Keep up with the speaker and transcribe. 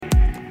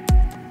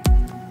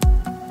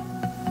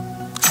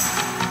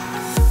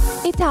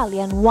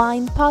Italian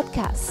Wine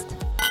Podcast.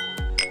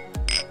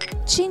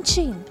 Chin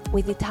Chin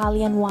with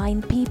Italian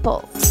wine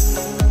people.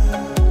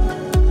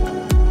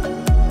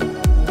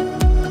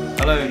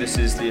 Hello, this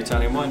is the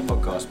Italian Wine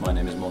Podcast. My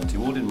name is Monty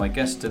Waldin. My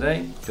guest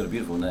today, got a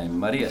beautiful name,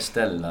 Maria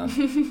Stella.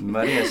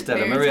 Maria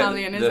Stella. Very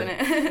Italian, isn't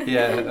it?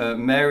 Yeah,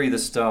 Mary the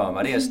Star.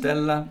 Maria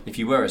Stella. If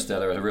you were a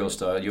Stella, a real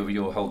star,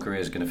 your whole career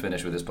is going to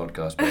finish with this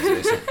podcast,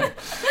 basically.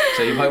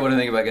 So you might want to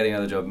think about getting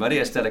another job.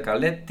 Maria Stella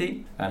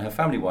Carletti, and her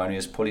family winery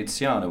is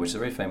Poliziano, which is a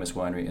very famous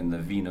winery in the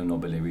Vino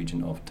Nobile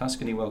region of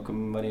Tuscany.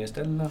 Welcome, Maria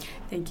Stella.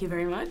 Thank you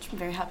very much. I'm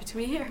very happy to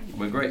be here.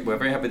 We're great. We're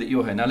very happy that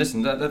you're here. Now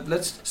listen,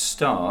 let's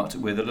start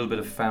with a little bit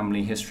of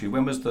family history.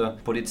 When was the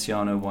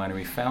Poliziano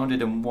winery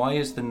founded, and why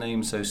is the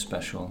name so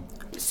special?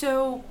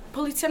 So,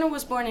 Poliziano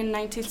was born in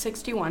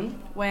 1961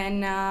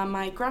 when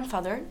my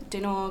grandfather,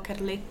 Vigneto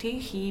Caggiole,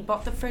 he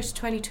bought the first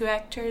 22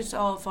 hectares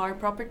of our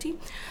property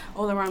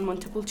all around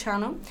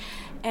Montepulciano,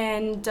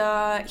 and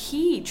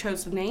he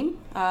chose the name.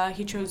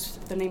 He chose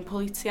the name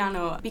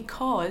Poliziano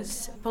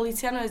because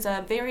Poliziano is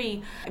a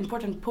very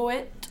important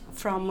poet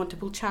from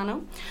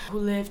Montepulciano who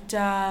lived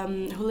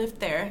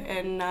there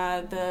in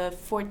the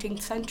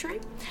 14th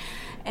century.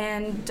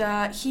 And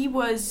he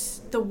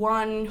was the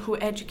one who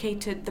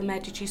educated the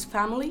Medici's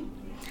family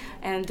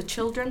and the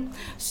children.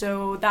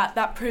 So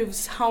that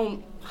proves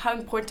how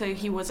important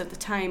he was at the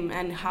time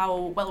and how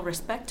well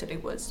respected he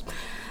was.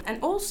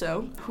 And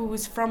also,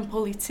 who's from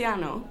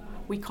Poliziano,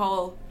 we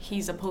call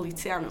he's a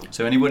Poliziano.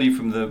 So anybody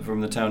from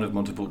the town of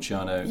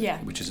Montepulciano,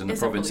 which is in the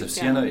province of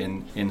Siena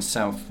in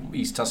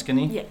southeast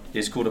Tuscany,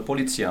 is called a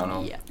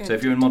Poliziano. Yeah. So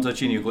if you're in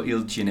Montalcino, you've got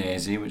Il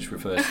Cinesi, which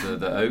refers to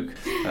the oak.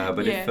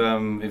 But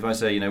if I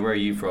say, where are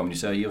you from? You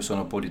say, io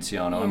sono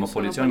Poliziano. I'm a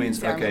Poliziano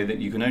means, okay, that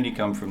you can only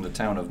come from the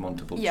town of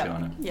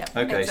Montepulciano. Yeah.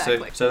 Okay,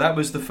 exactly. so that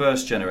was the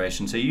first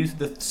generation. So you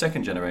the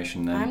second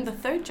generation then? I'm the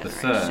third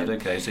generation. The third,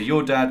 okay. So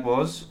your dad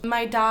was?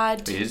 My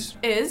dad is?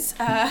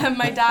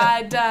 My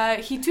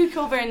dad, he took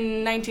over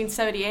in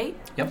 1978.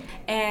 Yep.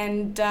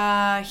 And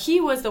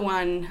he was the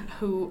one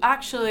who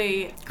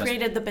actually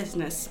created the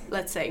business,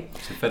 let's say.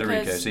 So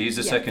Federico, so he's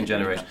the second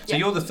generation. So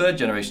you're the third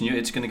generation,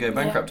 it's going to go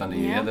bankrupt under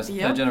you, That's the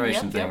third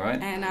generation thing, right?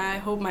 And I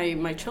hope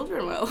my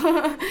children will.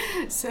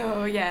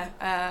 So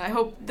I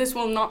hope this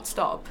will not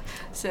stop.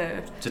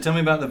 So tell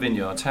me about the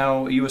vineyards.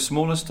 How, are you a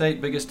small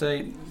estate, big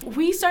estate?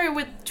 We started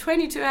with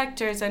 22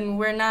 hectares and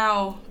we're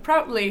now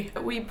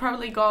we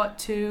probably got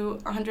to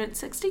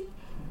 160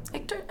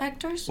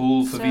 hectares.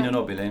 All for Vino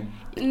Nobile?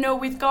 No,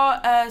 we've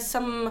got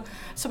some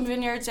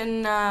vineyards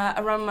in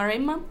around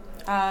Maremma.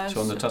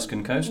 So on the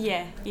Tuscan coast?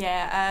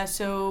 Yeah.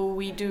 So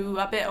we do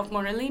a bit of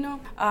Morellino.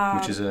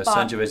 Which is a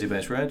Sangiovese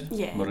based red?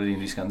 Yeah. Morellino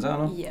di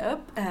Scansano?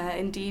 Yep,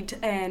 indeed.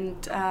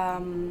 And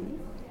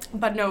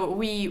but no,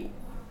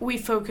 we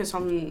focus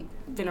on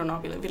Vino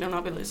Nobile. Vino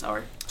Nobile is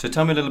our... So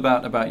tell me a little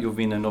about your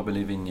Vino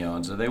Nobile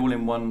vineyards. Are they all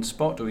in one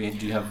spot, or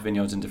do you have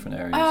vineyards in different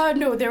areas?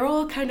 No, they're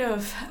all kind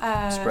of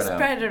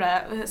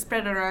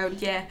spread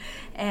around, yeah.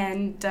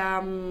 And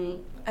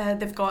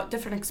they've got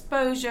different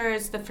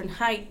exposures, different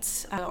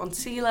heights on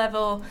sea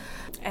level,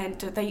 and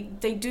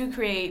they do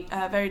create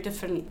very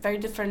different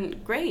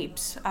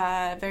grapes,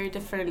 very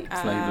different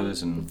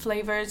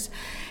flavors.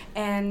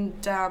 And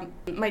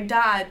my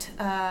dad,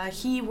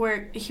 he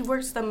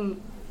works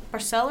them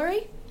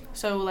parcellery,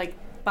 so like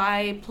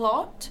by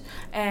plot,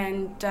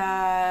 and so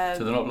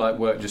they're not like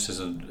work just as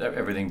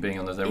everything being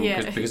on because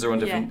they're on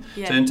different.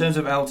 So in terms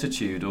of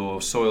altitude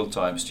or soil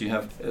types, do you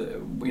have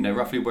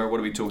roughly what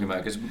are we talking about?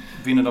 Because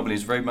Vino Nobile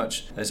is very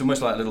much, it's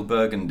almost like a little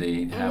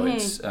Burgundy, how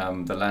it's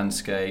the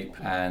landscape,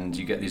 and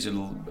you get these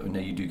little.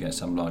 You do get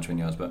some large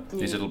vineyards, but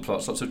these little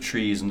plots, lots of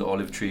trees and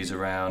olive trees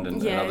around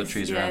and other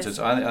trees around.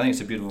 So I think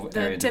it's a beautiful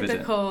area to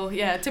visit.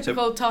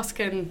 Typical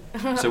Tuscan.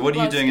 So what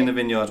are you doing in the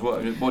vineyards?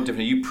 What different?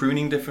 Are you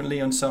pruning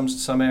differently on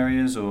some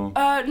areas? Or?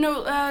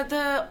 No,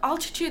 the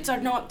altitudes are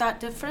not that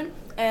different.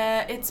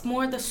 It's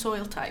more the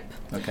soil type.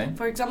 Okay.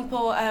 For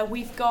example,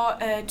 we've got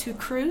two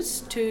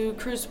crus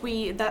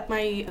that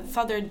my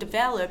father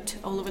developed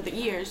all over the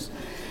years,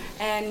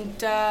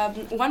 and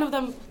one of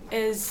them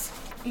is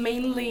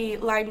mainly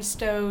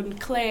limestone,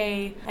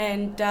 clay,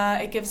 and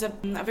it gives a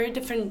very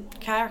different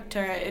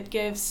character. It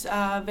gives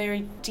a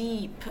very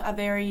deep, a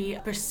very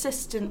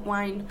persistent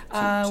wine.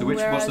 What's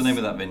the name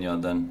of that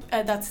vineyard then?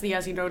 That's the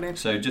Asinone.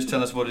 So just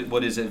tell us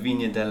what is it?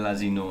 Vigna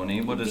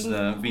dell'Asinone. What does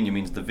the Vigna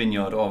means? The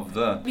vineyard of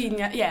the.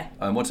 Vigna, yeah.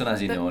 And what's an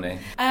Asinone?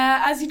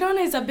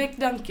 Asinone is a big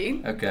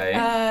donkey. Okay.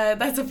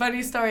 That's a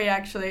funny story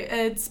actually.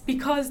 It's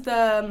because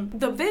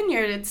the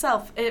vineyard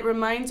itself, it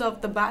reminds of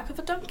the back of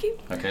a donkey.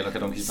 Okay, like a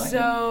donkey's back.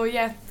 So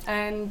yeah.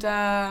 And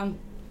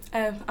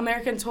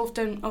Americans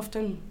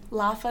often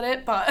laugh at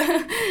it, but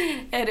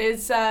it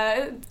is.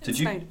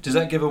 Fine. Does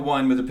that give a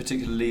wine with a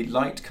particularly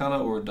light colour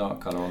or a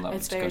dark colour on that?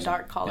 It's very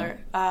dark colour.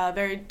 Yeah.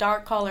 Very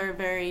dark colour,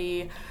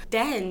 very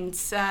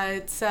dense.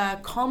 It's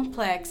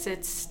complex.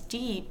 It's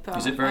deep.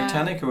 Is it very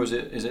tannic or is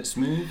it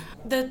smooth?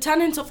 The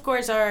tannins, of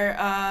course,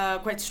 are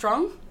quite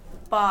strong.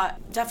 But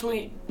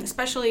definitely,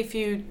 especially if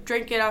you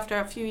drink it after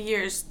a few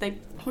years, they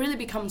really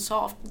become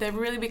soft. They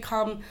really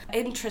become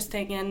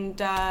interesting and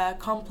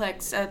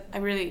complex.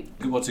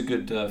 What's a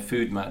good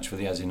food match for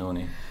the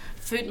Asinone?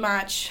 Food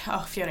match,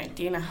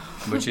 Fiorentina.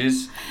 Which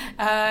is?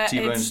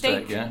 T-bone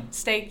steak, yeah?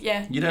 Steak,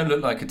 yeah. You don't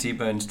look like a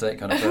T-bone steak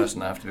kind of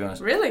person, I have to be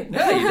honest. Really?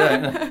 No, you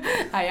don't.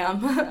 I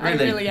am. Really? I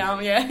really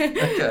am, yeah.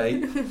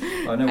 Okay.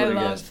 I know what it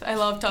is. I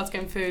love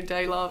Tuscan food.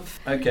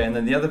 Okay, and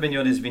then the other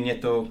vineyard is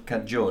Vigneto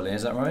Caggiole,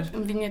 is that right?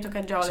 Vigneto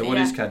Caggiole, So what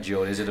is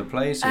Caggiole? Is it a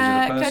place or is it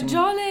a person?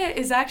 Caggiole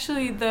is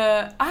actually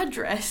the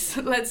address,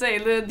 let's say,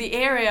 the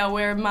area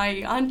where my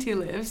auntie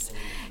lives.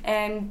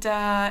 And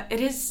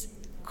it is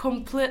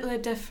completely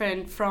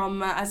different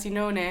from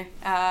Asinone,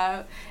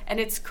 and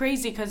it's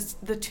crazy because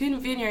the two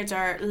vineyards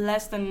are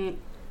less than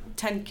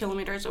 10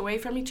 kilometers away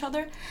from each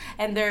other,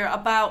 and they're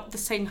about the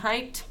same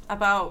height,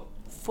 about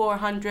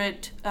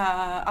 400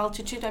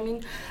 altitude.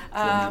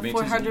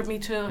 400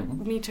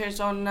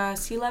 meters on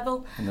sea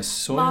level. And the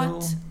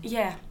soil?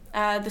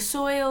 But the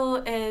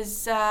soil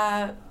is.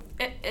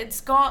 It's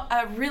got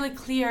a really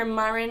clear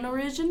marine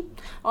origin.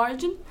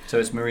 So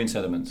it's marine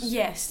sediments?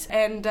 Yes,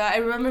 and I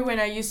remember when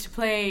I used to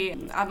play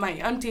at my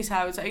auntie's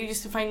house, I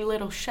used to find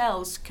little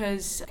shells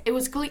because it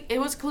was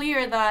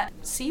clear that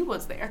sea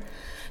was there.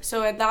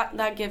 So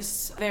that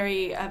gives a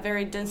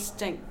very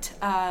distinct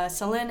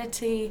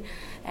salinity,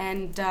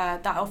 and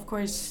that of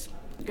course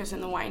goes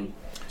in the wine.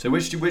 So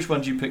which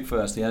one do you pick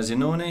first, the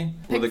Asinone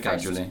or the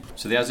Caggiole?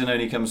 So the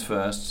Asinone comes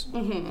first,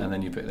 and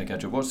then you pick the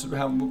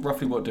Caggiole.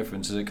 Roughly what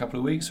difference? Is it a couple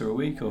of weeks or a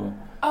week, or in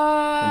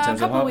terms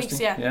a couple of of weeks?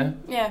 Yeah,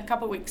 a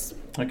couple of weeks.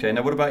 Okay.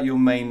 Now, what about your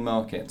main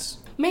markets?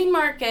 Main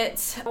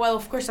markets, well,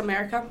 of course,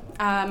 America.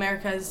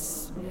 America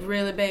is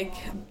really big,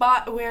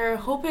 but we're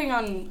hoping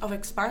of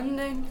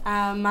expanding.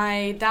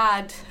 My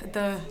dad,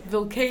 the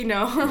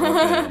volcano,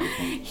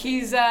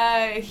 he's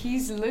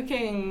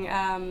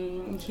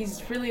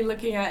really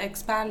looking at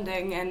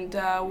expanding, and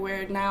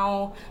we're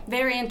now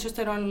very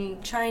interested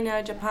on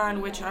China,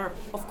 Japan, which are,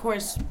 of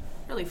course,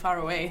 really far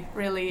away,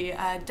 really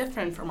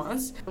different from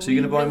us. So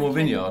you're going to buy more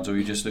vineyards, or are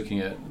you just looking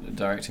at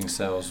directing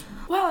sales?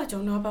 Well, I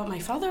don't know about my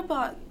father,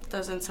 but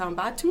doesn't sound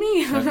bad to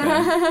me. Okay.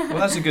 Well,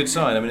 that's a good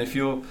sign. I mean, if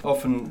you're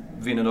often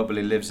Vino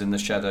Nobile lives in the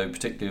shadow,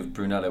 particularly of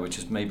Brunello, which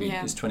is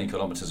it's 20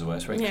 kilometres away.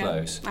 It's very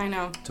close. I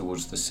know.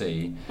 Towards the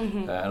sea,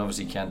 and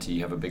obviously Chianti,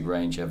 you have a big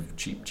range. You have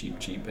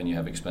cheap, and you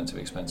have expensive.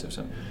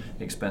 So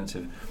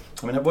expensive.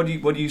 I mean, what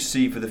do you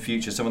see for the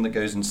future? Someone that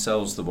goes and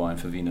sells the wine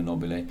for Vino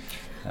Nobile.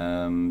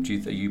 Are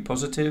you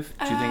positive?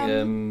 Do you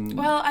think?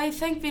 Well, I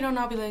think Vino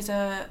Nobile is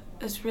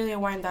really a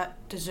wine that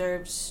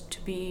deserves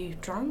to be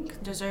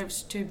drunk,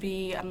 deserves to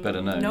be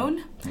better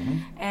known.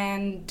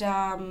 And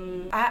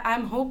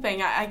I'm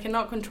hoping. I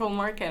cannot control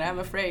market, I'm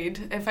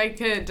afraid. If I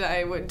could,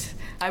 I would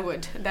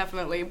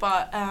definitely.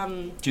 But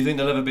do you think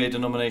there'll ever be a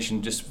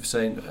denomination just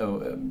saying,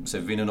 so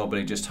Vino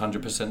Nobile just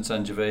 100%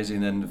 Sangiovese,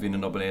 and then Vino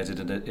Nobile as it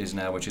is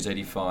now, which is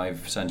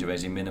 85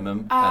 Sangiovese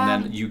minimum,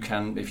 and then you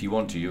can, if you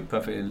want to, you're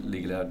perfectly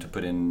legally allowed to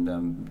put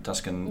in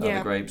Tuscan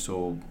other grapes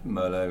or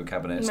Merlot,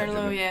 Cabernet, etc.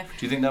 Merlot, yeah.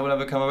 Do you think that will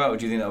ever come about, or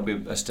do you think that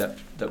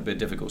will be a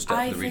difficult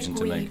step for the region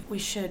to make? I think we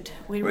should.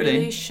 We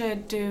really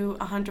should do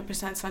 100%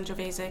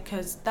 Sangiovese,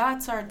 because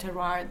that's our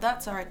terroir,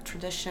 that's our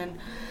tradition.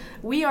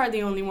 We are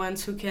the only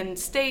ones who can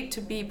state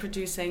to be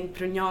producing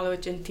Prugnolo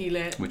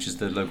Gentile, which is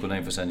the local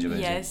name for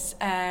Sangiovese. Yes,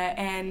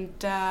 I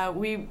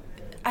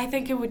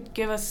think it would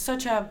give us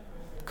such a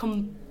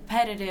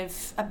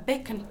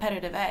big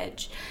competitive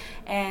edge,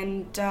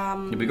 and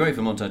it'd be great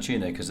for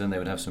Montalcino, because then they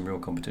would have some real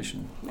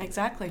competition.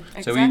 Exactly.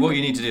 So what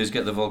you need to do is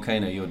get the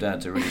volcano, your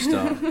dad, to really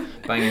start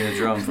banging the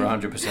drum for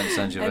 100%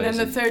 Sangiovese. And then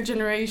the third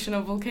generation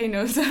of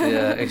volcanoes.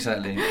 Yeah,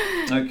 exactly.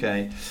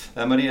 Okay,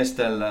 Maria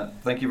Stella,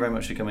 thank you very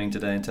much for coming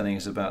today and telling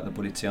us about the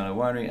Poliziano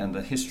Winery and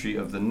the history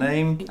of the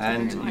name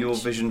and your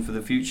vision for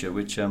the future,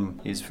 which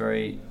is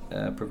very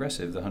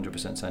progressive, the 100%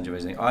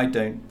 Sangiovese. I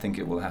don't think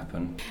it will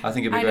happen. I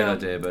think it'd be a great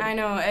idea, but I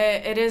know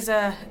it is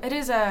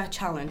a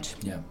challenge.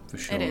 Yeah, for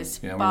sure. It is.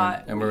 Yeah,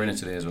 we're in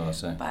Italy as well,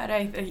 so. But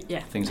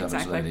things happen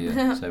slowly.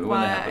 Yeah. So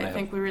when they happen, I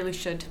think we really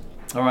should.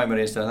 All right,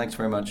 Maria Stella, thanks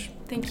very much.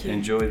 Thank you.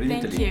 Enjoy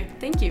Italy.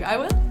 Thank you. I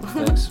will.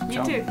 Thanks.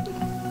 You too.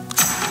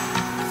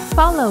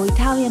 Follow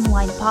Italian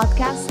Wine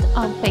Podcast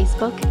on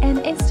Facebook and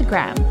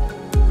Instagram.